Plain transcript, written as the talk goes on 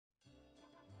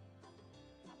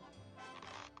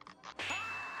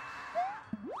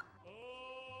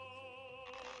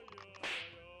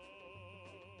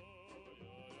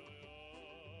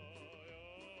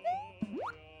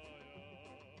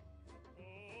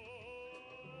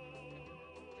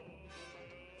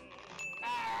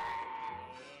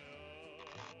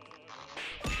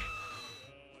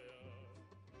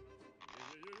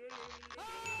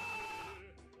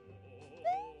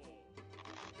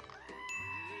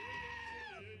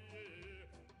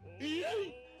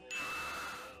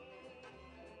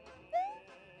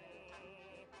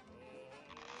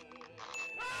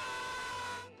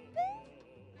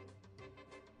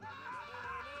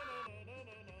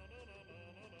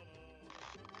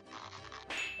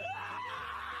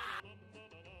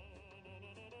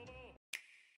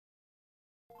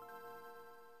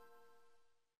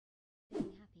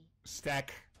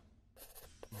Stack.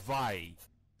 Vai.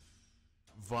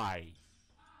 Vai.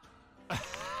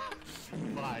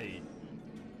 Vai.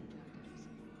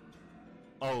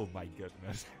 Oh my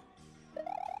goodness.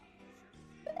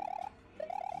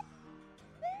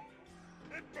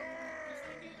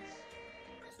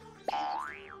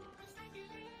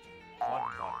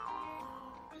 One.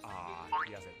 Ah,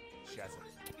 he has it. She has it.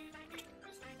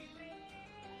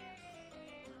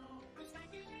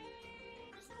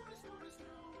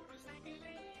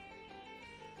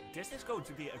 This is going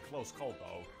to be a close call,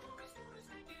 though.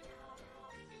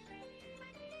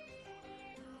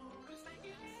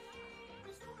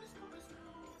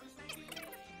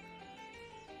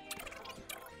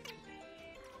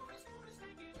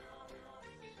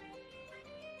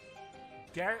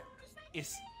 There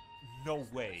is no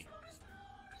way.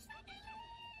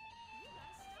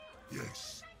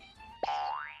 Yes.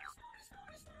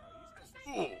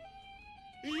 Oh.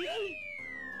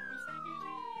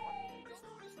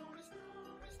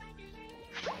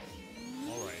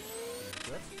 Alright.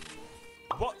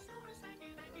 What?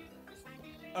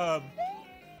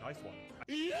 Nice one.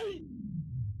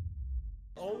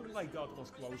 Oh my god, that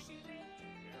was close.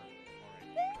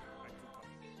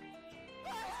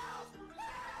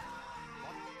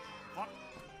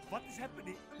 What is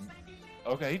happening?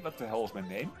 Okay, what the hell is my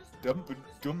name?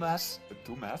 Dumbass.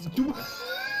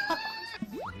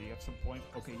 Maybe at some point.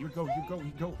 Okay, you go.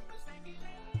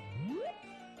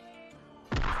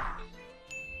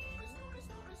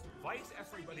 Why is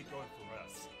everybody going for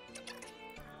us?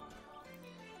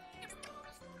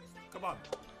 Come on,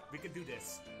 we can do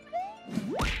this.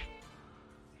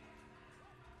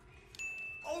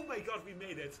 Oh my god, we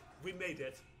made it. We made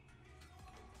it.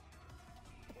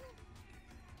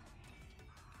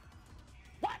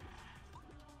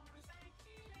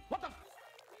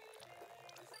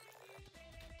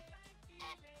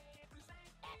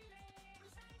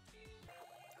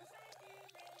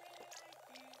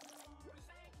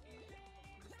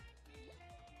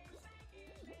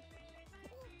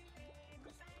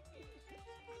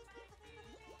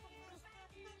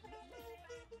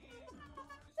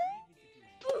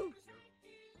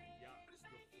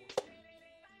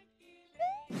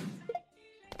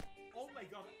 Oh my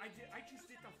god, I just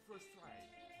did that first try.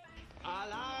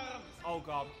 Alarm! Oh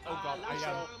god, I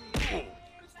am.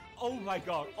 Oh my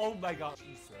god,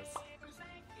 Jesus.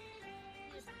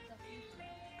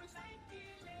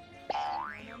 No.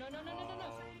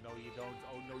 Oh no, you don't.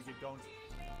 Oh no, you don't.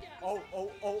 Yeah. Oh.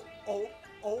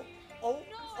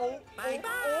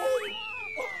 Bye-bye.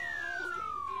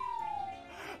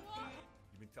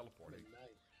 You've been teleporting.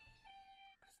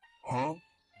 Huh?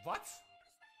 What?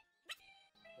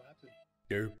 What happened?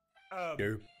 Go.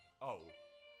 Oh.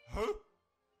 Huh?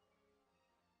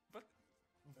 What?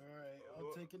 Alright,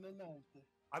 I'll take an announcement.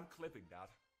 I'm clipping that.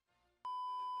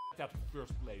 That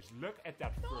first place. Look at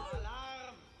that first.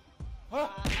 Alarm! Huh?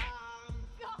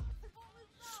 Alarm!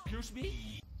 Excuse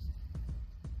me?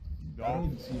 I don't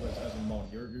even see you as a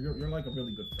mod. You're like a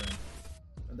really good friend.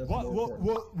 And that's What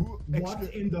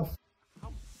in the f How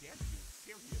dare you?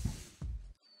 Seriously?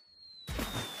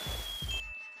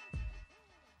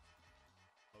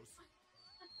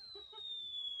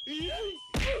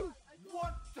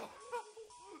 What the?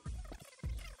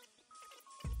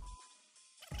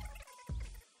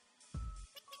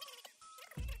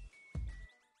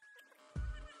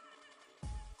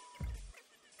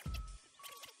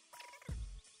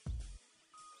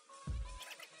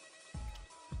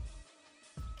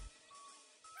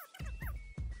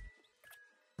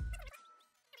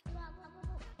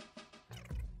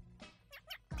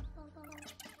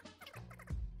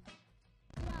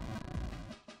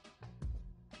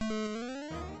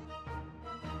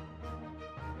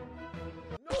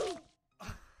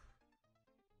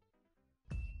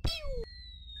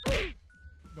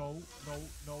 No.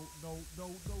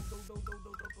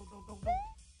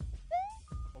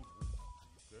 Oh,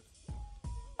 good.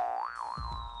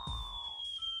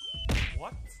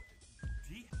 What?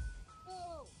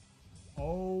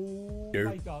 Oh, Oh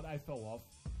my god, I fell off.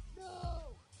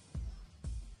 no.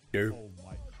 Oh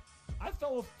my. I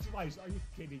fell off twice, are you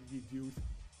kidding me, dude?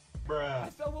 Bruh. I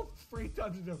fell off 3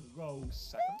 times in a row.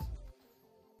 Second.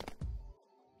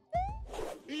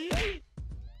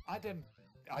 I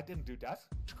didn't do that.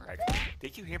 Crack.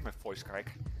 Did you hear my voice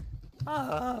crack?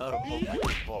 Okay,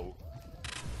 whoa.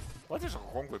 What is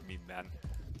wrong with me, man?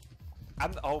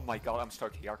 Oh my god, I'm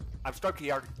stuck here. I'm stuck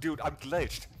here. Dude, I'm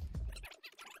glitched.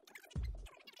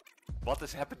 What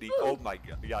is happening? Oh my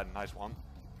god. Yeah, nice one.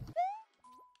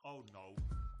 Oh no.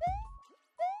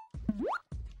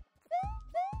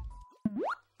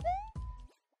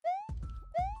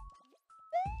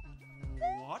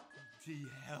 What the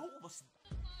hell was...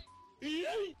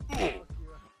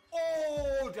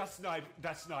 Oh, that snipe,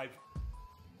 that snipe.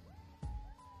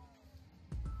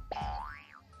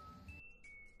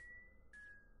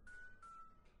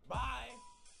 Bye.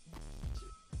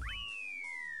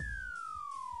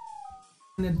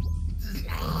 Really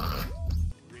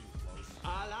close.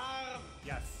 Alarm.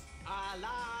 Yes.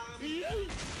 Alarm.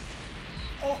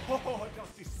 Oh, that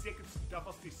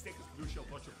was the sickest blue shell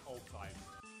watch of all time.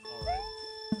 Alright.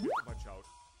 Watch out.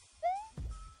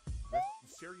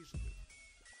 Seriously?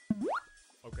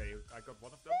 Okay, I got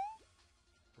one of them.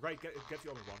 Right, get the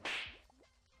other one.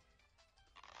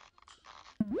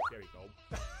 There we go.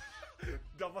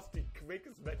 That was the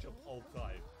quickest match of all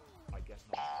time. I guess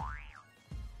not.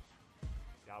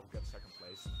 Yeah, we'll get second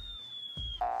place.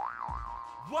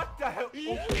 What the hell?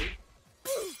 Okay.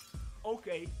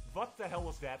 Okay, what the hell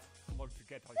was that? I'm going to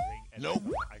get hungry and nope.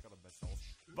 I got it myself.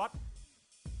 What?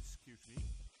 Excuse me.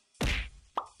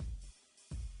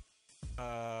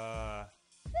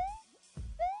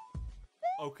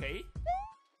 Okay.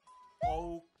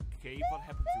 Okay, what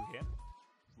happened to him?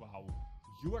 Wow,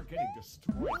 you are getting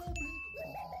destroyed.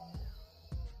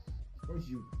 Where's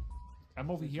you?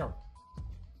 I'm over here.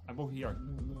 I'm over here.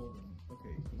 No.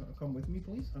 Okay, come with me,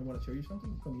 please. I want to show you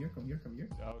something. Come here.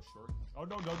 Oh, sure. Oh,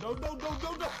 no.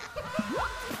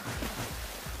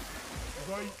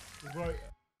 Right.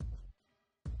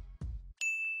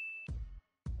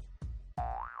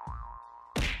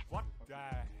 What the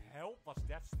hell was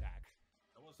that stack?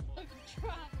 That was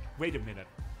Wait a minute.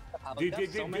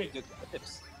 So many good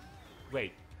clips.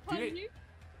 Wait. Have you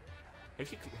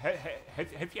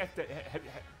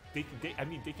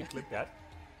clip that?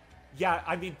 Yeah,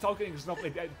 I mean, talking is not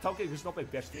my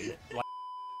best thing. Like,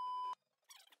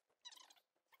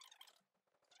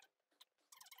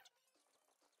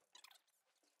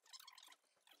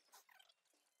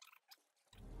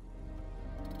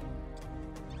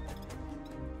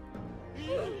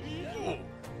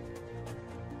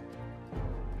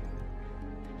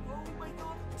 oh my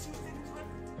god, 2 seconds left.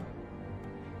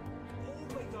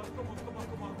 Oh my god,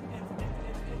 come on.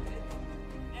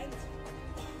 End.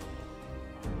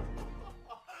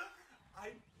 I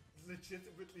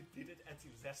legitimately did it at the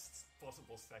last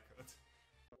possible second.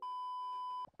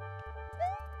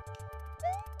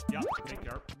 Yeah, take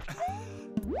care.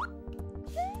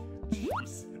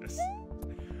 Jesus.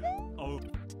 Oh.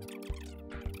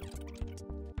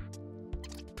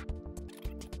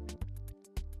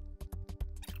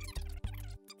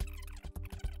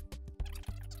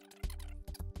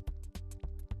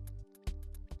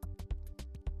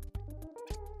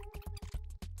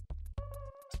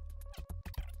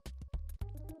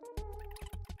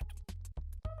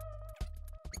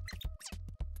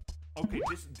 Okay,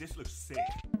 this looks sick.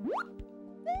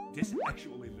 This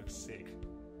actually looks sick.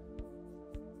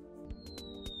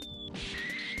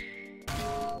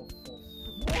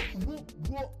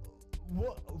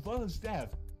 What is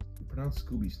that? You pronounce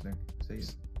Scooby snack. Say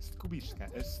it. Scooby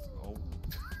snack. Oh.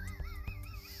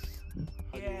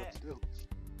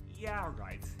 Yeah,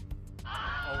 right.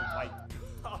 Oh my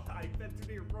god, I went to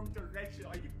the wrong direction.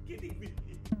 Are you kidding me?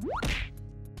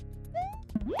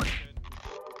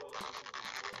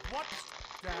 What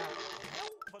the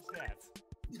hell was that?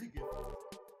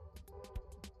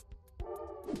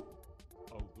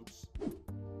 Oh, oops.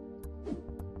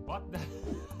 What the?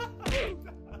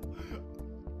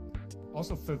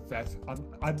 Also, for that,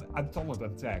 I'm taller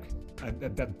than Tag, and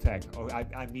than Tag. Oh,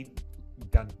 I mean,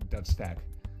 than Stack.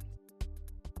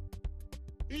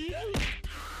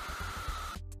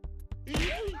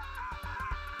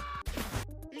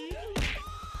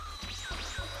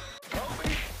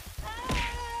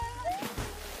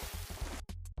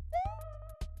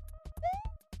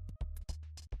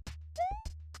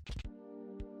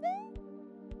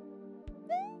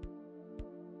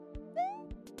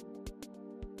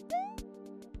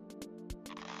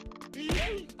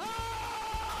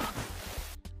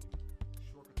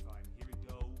 Shortcut time, here we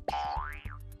go.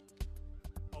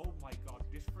 Oh my god,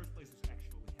 this first place is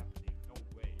actually happening. No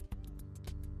way.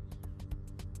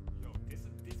 Yo, this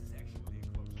is actually a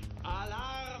close one.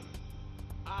 Alarm!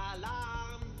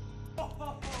 Alarm!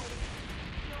 Oh,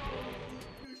 no!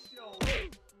 Lucio!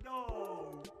 No!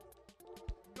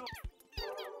 No!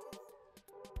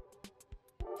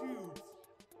 Dude!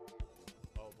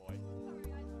 Oh boy.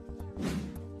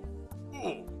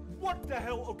 What the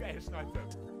hell? Okay, it's not him.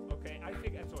 Okay, I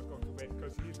think Enzo is going to win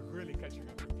because he's really catching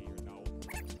up with me here now.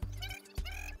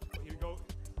 Here you go.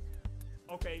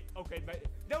 Okay, okay, but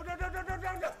no!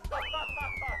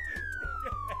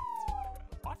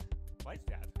 What? Why is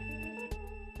that?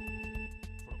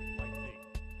 For like thing.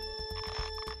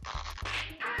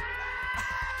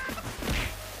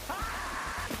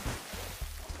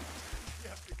 You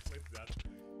have to clip that.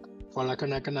 พอละกัน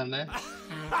นะกันนั้นนะ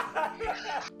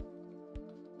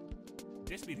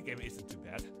This minigame isn't too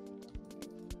bad.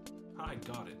 I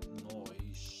got it.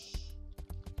 Nice.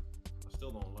 I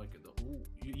still don't like it though. Ooh,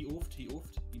 he oofed.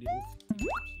 He did oof.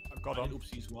 I got I him. did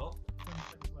oopsie as well.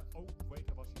 Oh, wait,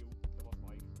 that was you. That was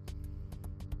Mike.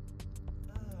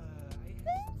 I have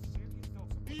some serious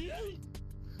thoughts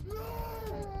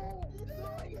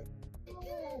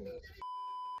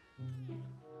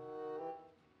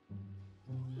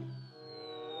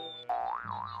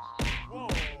Whoa!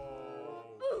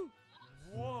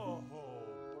 Whoa!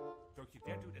 Don't you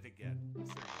dare do that again.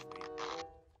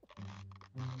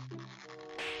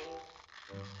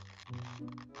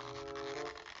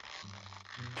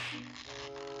 Seriously.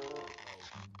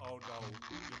 Oh no,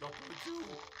 you're not going to.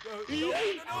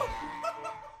 No.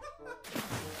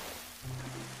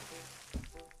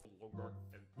 Longer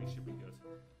and we should be good.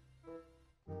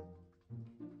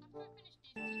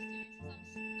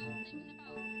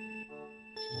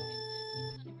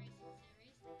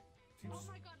 Oh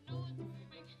my god, no one's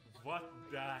moving. What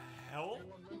the hell?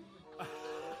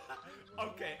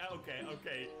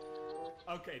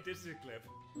 Okay, this is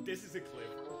a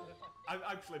clip.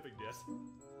 I'm clipping this.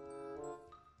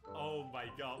 Oh my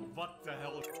god, what the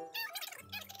hell?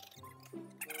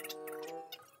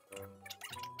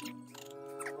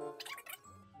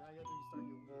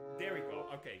 There we go.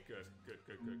 Okay, good.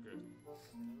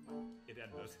 It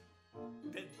ended.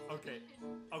 Okay,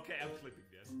 I'm clipping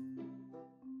this.